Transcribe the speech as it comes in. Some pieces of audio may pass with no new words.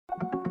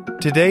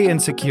Today in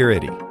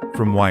Security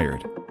from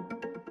Wired.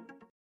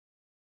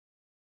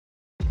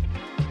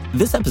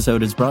 This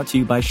episode is brought to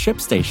you by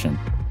ShipStation.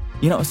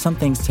 You know, some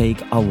things take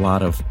a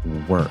lot of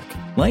work,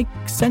 like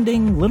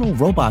sending little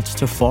robots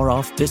to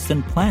far-off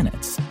distant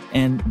planets.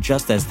 And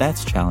just as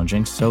that's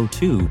challenging, so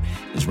too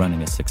is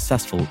running a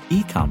successful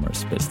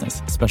e-commerce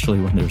business, especially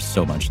when there's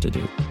so much to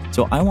do.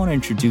 So I want to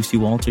introduce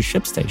you all to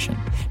ShipStation.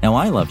 Now,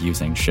 I love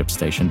using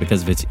ShipStation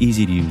because of its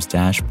easy-to-use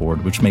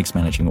dashboard, which makes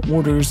managing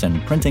orders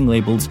and printing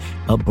labels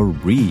a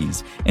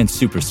breeze and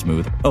super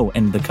smooth. Oh,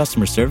 and the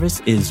customer service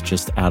is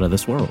just out of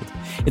this world.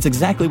 It's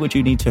exactly what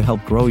you need to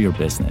help grow your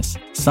business.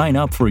 Sign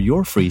up for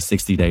your free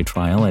 60-day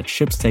trial at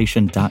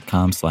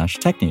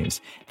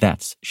shipstation.com/technews.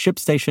 That's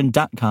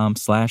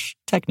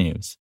shipstation.com/technews.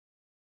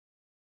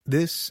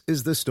 This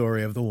is the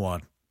story of the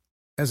one.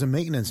 As a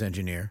maintenance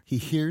engineer, he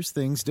hears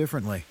things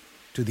differently.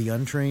 To the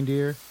untrained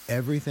ear,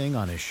 everything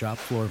on his shop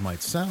floor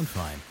might sound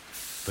fine,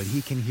 but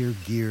he can hear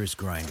gears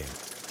grinding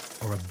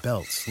or a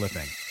belt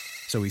slipping.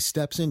 So he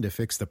steps in to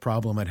fix the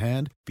problem at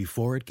hand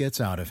before it gets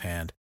out of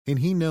hand. And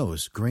he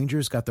knows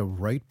Grainger's got the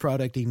right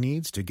product he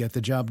needs to get the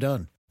job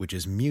done, which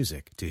is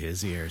music to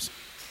his ears.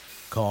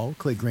 Call,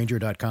 click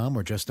Grainger.com,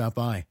 or just stop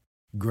by.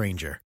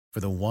 Grainger, for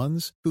the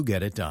ones who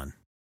get it done.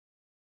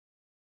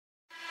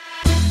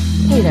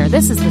 Hey there,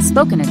 this is the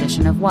spoken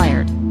edition of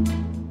Wired.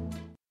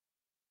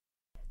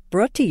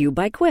 Brought to you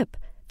by Quip.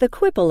 The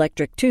Quip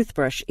electric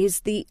toothbrush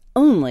is the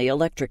only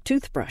electric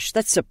toothbrush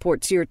that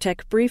supports your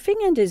tech briefing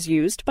and is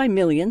used by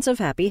millions of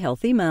happy,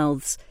 healthy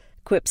mouths.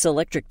 Quip's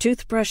electric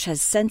toothbrush has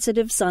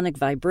sensitive sonic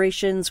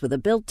vibrations with a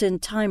built-in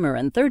timer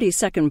and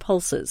 30-second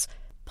pulses.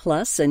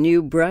 Plus, a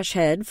new brush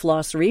head,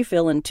 floss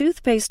refill, and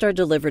toothpaste are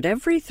delivered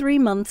every 3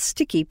 months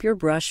to keep your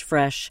brush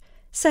fresh.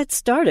 Sets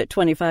start at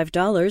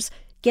 $25.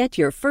 Get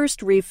your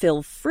first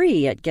refill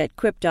free at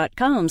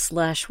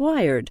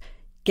getquip.com/wired.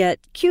 Get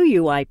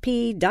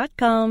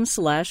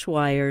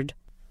QUIP.com/wired.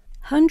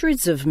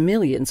 Hundreds of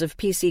millions of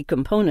PC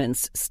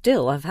components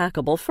still have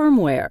hackable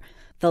firmware.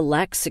 The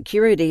lax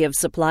security of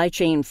supply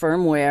chain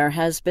firmware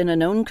has been a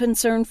known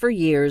concern for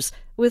years,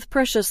 with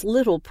precious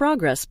little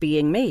progress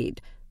being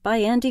made. By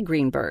Andy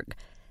Greenberg.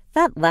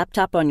 That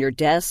laptop on your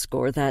desk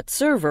or that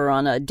server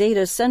on a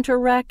data center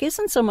rack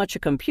isn't so much a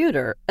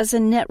computer as a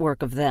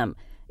network of them.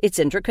 Its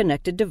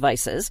interconnected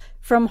devices,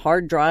 from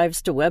hard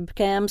drives to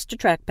webcams to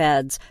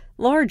trackpads,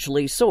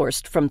 largely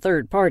sourced from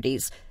third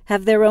parties,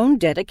 have their own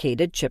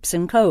dedicated chips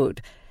and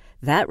code.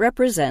 That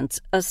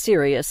represents a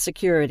serious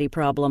security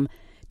problem.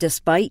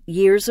 Despite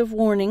years of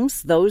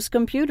warnings, those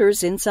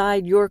computers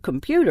inside your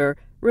computer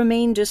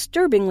remain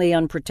disturbingly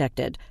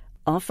unprotected,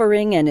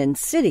 offering an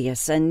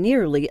insidious and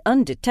nearly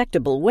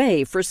undetectable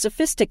way for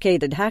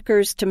sophisticated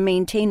hackers to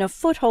maintain a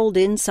foothold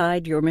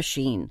inside your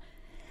machine.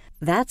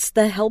 That's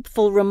the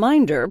helpful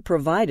reminder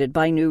provided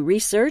by new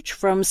research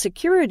from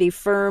security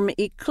firm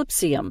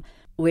Eclipsium,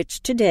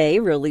 which today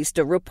released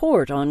a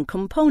report on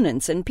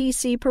components and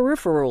PC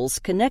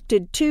peripherals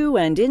connected to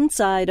and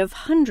inside of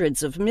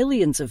hundreds of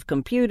millions of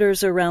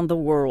computers around the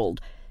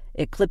world.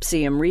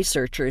 Eclipsium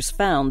researchers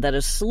found that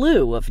a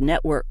slew of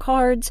network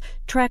cards,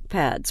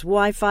 trackpads,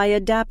 Wi-Fi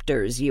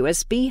adapters,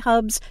 USB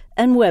hubs,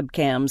 and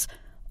webcams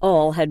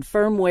all had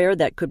firmware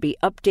that could be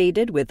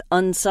updated with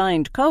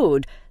unsigned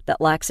code that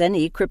lacks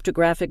any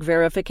cryptographic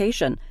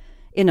verification.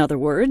 In other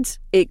words,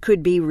 it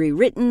could be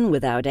rewritten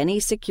without any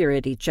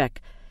security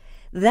check.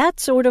 That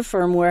sort of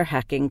firmware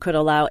hacking could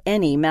allow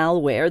any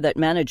malware that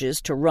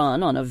manages to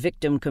run on a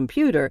victim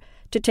computer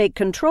to take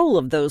control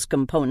of those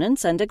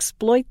components and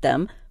exploit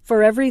them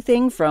for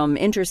everything from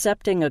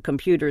intercepting a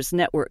computer's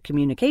network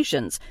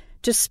communications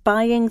to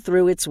spying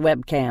through its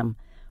webcam.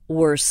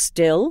 Worse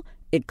still,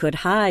 it could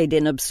hide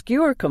in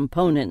obscure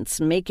components,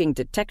 making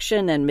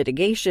detection and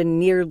mitigation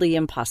nearly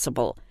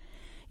impossible.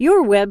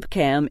 Your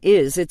webcam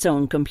is its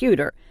own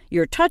computer.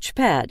 Your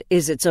touchpad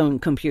is its own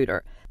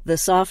computer. The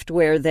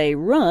software they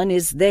run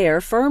is their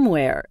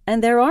firmware,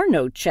 and there are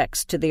no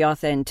checks to the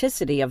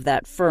authenticity of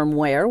that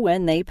firmware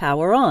when they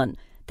power on.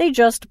 They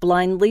just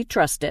blindly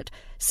trust it,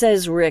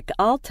 says Rick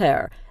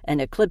Altair, an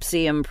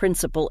Eclipsium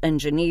principal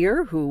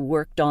engineer who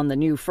worked on the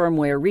new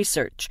firmware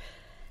research.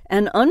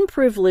 An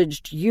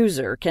unprivileged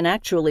user can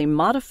actually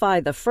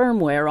modify the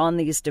firmware on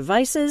these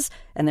devices,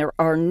 and there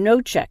are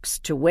no checks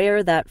to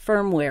where that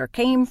firmware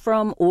came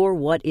from or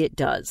what it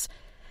does.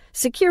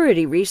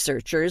 Security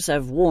researchers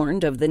have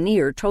warned of the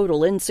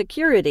near-total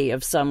insecurity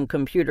of some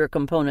computer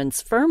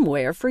components'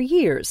 firmware for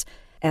years.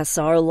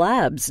 SR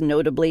Labs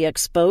notably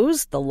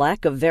exposed the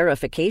lack of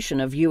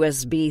verification of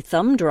USB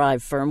thumb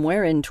drive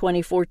firmware in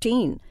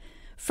 2014.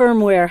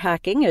 Firmware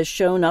hacking has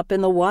shown up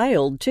in the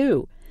wild,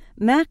 too.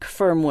 Mac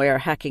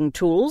firmware hacking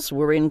tools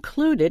were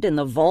included in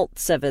the Vault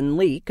 7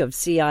 leak of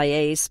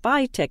CIA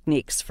spy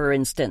techniques, for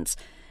instance,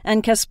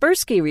 and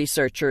Kaspersky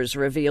researchers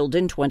revealed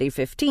in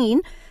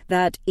 2015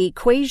 that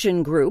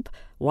Equation Group,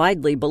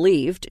 widely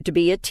believed to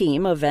be a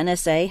team of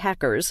NSA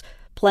hackers,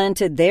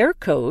 planted their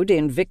code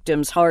in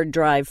victims' hard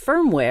drive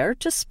firmware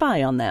to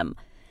spy on them.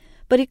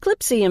 But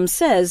Eclipsium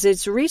says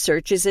its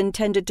research is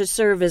intended to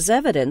serve as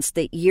evidence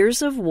that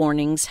years of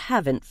warnings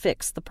haven't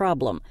fixed the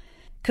problem.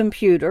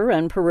 Computer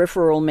and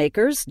peripheral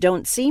makers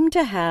don't seem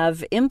to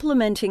have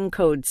implementing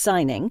code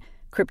signing,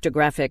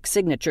 cryptographic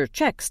signature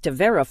checks to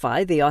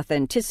verify the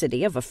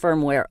authenticity of a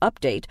firmware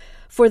update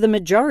for the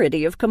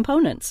majority of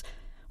components.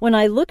 When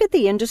I look at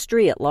the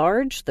industry at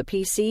large, the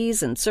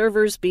PCs and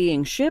servers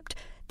being shipped,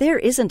 there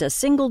isn't a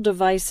single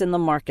device in the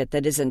market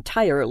that is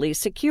entirely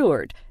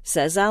secured,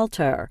 says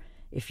Altair.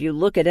 If you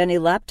look at any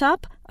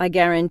laptop, I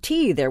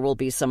guarantee there will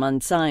be some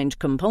unsigned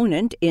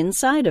component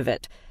inside of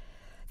it.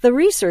 The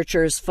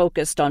researchers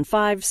focused on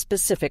 5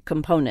 specific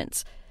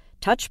components: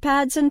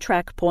 touchpads and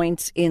track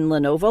points in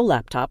Lenovo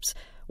laptops,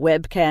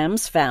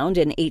 webcams found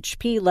in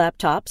HP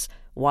laptops,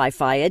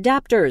 Wi-Fi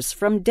adapters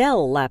from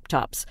Dell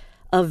laptops,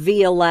 a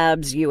VIA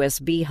Labs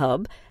USB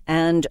hub,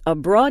 and a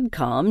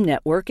Broadcom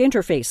network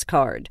interface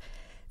card.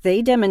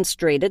 They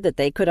demonstrated that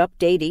they could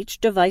update each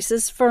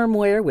device's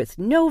firmware with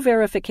no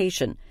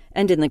verification,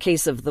 and in the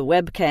case of the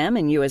webcam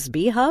and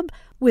USB hub,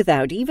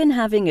 without even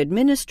having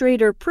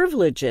administrator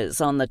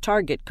privileges on the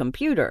target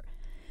computer.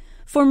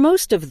 For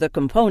most of the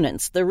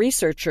components, the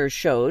researchers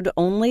showed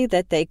only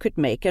that they could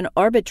make an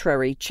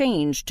arbitrary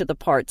change to the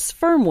part's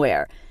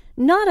firmware,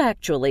 not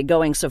actually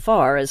going so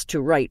far as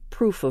to write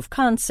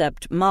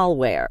proof-of-concept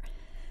malware.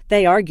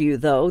 They argue,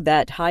 though,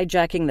 that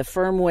hijacking the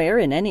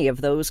firmware in any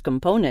of those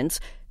components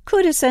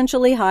could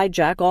essentially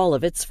hijack all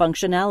of its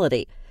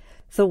functionality.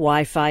 The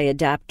Wi-Fi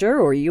adapter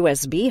or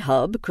USB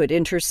hub could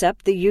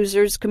intercept the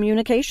user's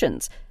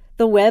communications.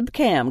 The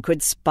webcam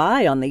could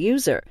spy on the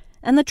user,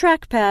 and the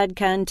trackpad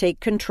can take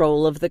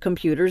control of the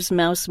computer's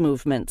mouse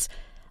movements.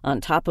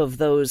 On top of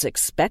those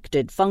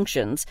expected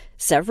functions,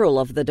 several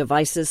of the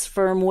device's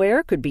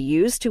firmware could be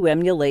used to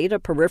emulate a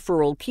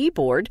peripheral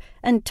keyboard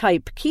and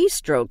type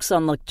keystrokes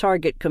on the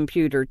target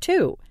computer,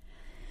 too.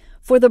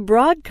 For the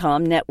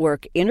Broadcom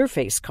network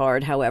interface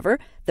card, however,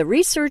 the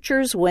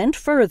researchers went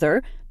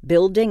further,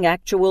 building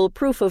actual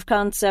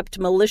proof-of-concept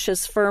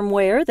malicious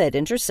firmware that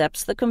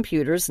intercepts the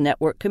computer's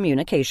network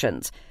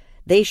communications.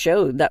 They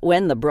showed that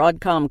when the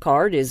Broadcom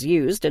card is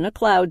used in a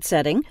cloud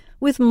setting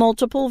with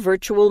multiple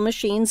virtual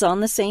machines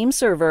on the same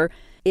server,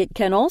 it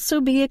can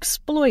also be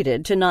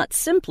exploited to not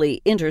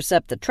simply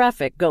intercept the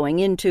traffic going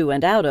into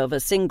and out of a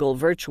single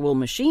virtual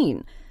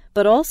machine,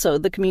 but also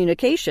the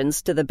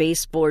communications to the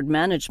baseboard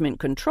management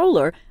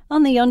controller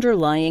on the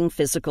underlying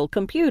physical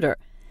computer.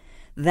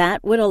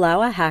 That would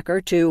allow a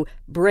hacker to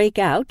break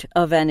out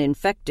of an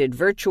infected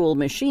virtual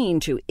machine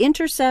to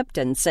intercept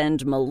and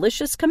send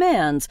malicious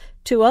commands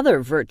to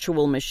other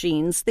virtual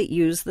machines that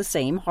use the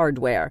same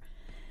hardware.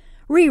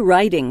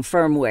 Rewriting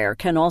firmware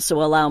can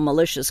also allow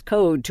malicious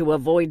code to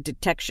avoid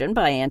detection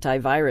by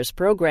antivirus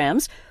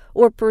programs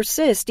or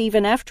persist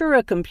even after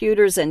a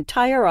computer's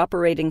entire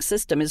operating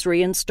system is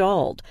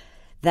reinstalled.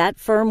 That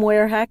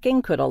firmware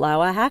hacking could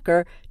allow a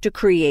hacker to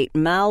create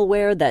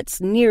malware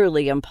that's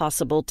nearly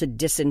impossible to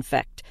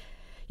disinfect.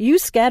 You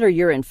scatter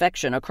your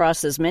infection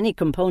across as many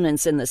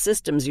components in the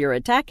systems you're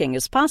attacking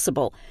as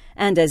possible,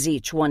 and as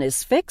each one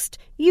is fixed,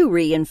 you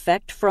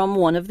reinfect from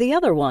one of the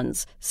other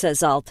ones,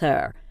 says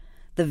Altair.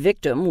 The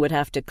victim would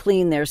have to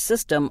clean their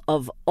system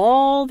of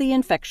all the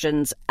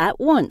infections at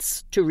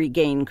once to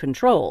regain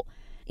control.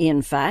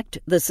 In fact,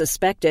 the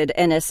suspected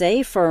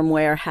NSA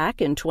firmware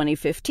hack in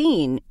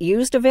 2015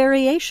 used a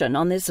variation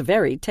on this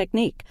very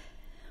technique.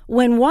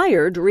 When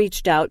Wired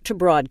reached out to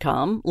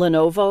Broadcom,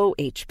 Lenovo,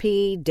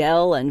 HP,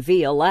 Dell, and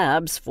VIA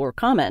Labs for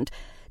comment,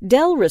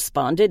 Dell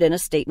responded in a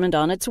statement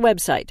on its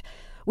website.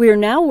 "We are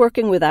now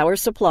working with our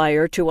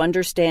supplier to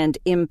understand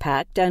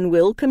impact and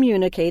will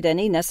communicate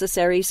any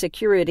necessary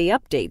security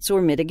updates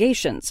or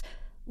mitigations."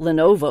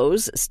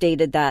 Lenovo's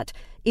stated that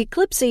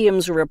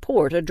Eclipsium's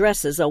report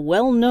addresses a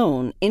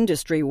well-known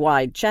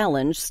industry-wide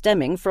challenge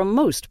stemming from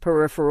most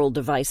peripheral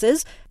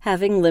devices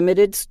having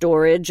limited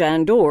storage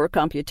and/or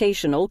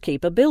computational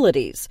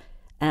capabilities.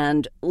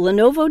 And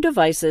Lenovo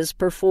devices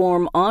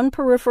perform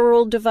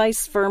on-peripheral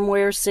device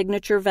firmware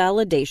signature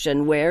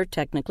validation where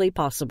technically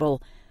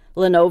possible.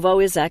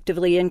 Lenovo is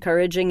actively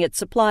encouraging its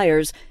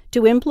suppliers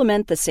to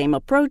implement the same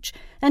approach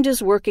and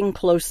is working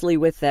closely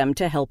with them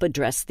to help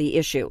address the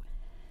issue.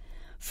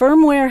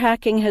 Firmware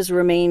hacking has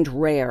remained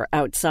rare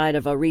outside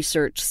of a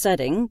research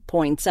setting,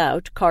 points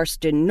out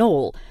Karsten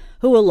Knoll,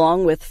 who,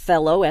 along with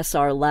fellow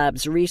SR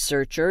Labs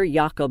researcher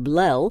Jakob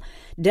Lell,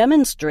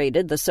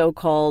 demonstrated the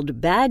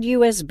so-called bad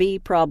USB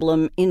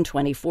problem in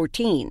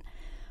 2014.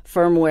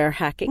 Firmware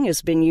hacking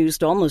has been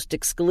used almost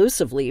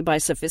exclusively by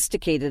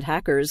sophisticated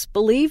hackers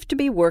believed to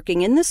be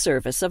working in the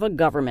service of a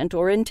government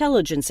or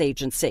intelligence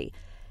agency.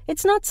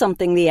 It's not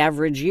something the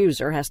average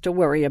user has to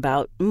worry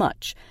about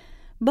much.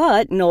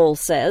 But Knoll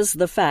says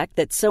the fact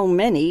that so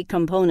many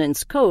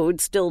components' code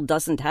still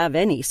doesn't have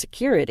any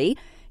security,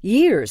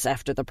 years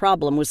after the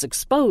problem was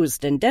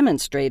exposed and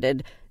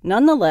demonstrated,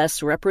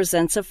 nonetheless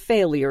represents a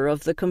failure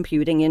of the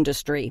computing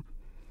industry.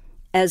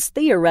 As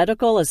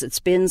theoretical as it's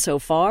been so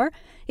far,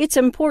 it's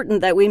important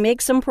that we make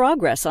some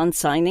progress on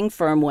signing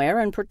firmware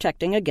and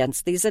protecting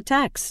against these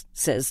attacks,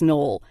 says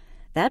Knoll.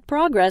 That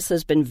progress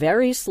has been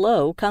very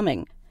slow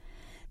coming.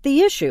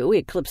 The issue,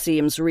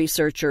 Eclypsium's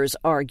researchers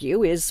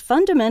argue, is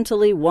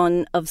fundamentally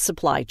one of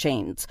supply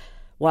chains.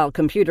 While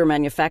computer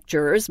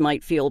manufacturers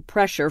might feel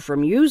pressure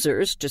from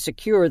users to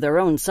secure their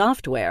own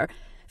software,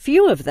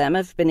 few of them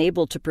have been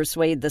able to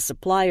persuade the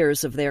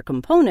suppliers of their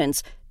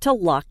components to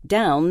lock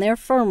down their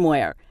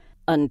firmware.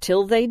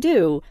 Until they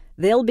do,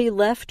 they'll be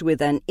left with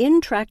an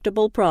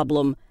intractable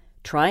problem,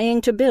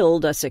 trying to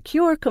build a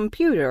secure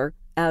computer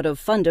out of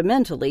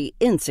fundamentally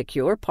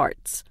insecure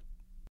parts.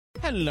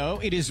 Hello,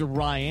 it is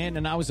Ryan,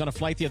 and I was on a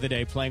flight the other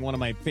day playing one of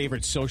my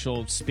favorite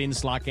social spin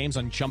slot games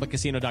on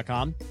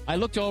ChumbaCasino.com. I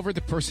looked over at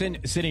the person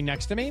sitting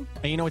next to me,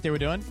 and you know what they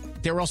were doing?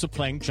 They were also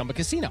playing Chumba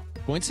Casino.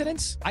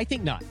 Coincidence? I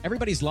think not.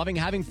 Everybody's loving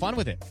having fun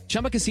with it.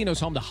 Chumba Casino is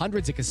home to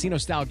hundreds of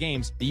casino-style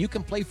games that you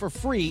can play for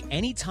free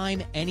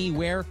anytime,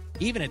 anywhere,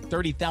 even at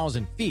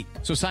 30,000 feet.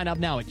 So sign up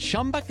now at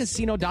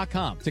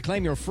ChumbaCasino.com to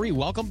claim your free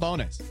welcome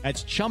bonus.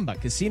 That's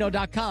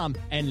ChumbaCasino.com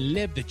and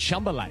live the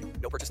Chumba life.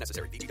 No purchase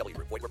necessary. VGW.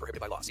 Void where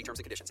prohibited by law. See terms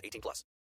and conditions. 18+.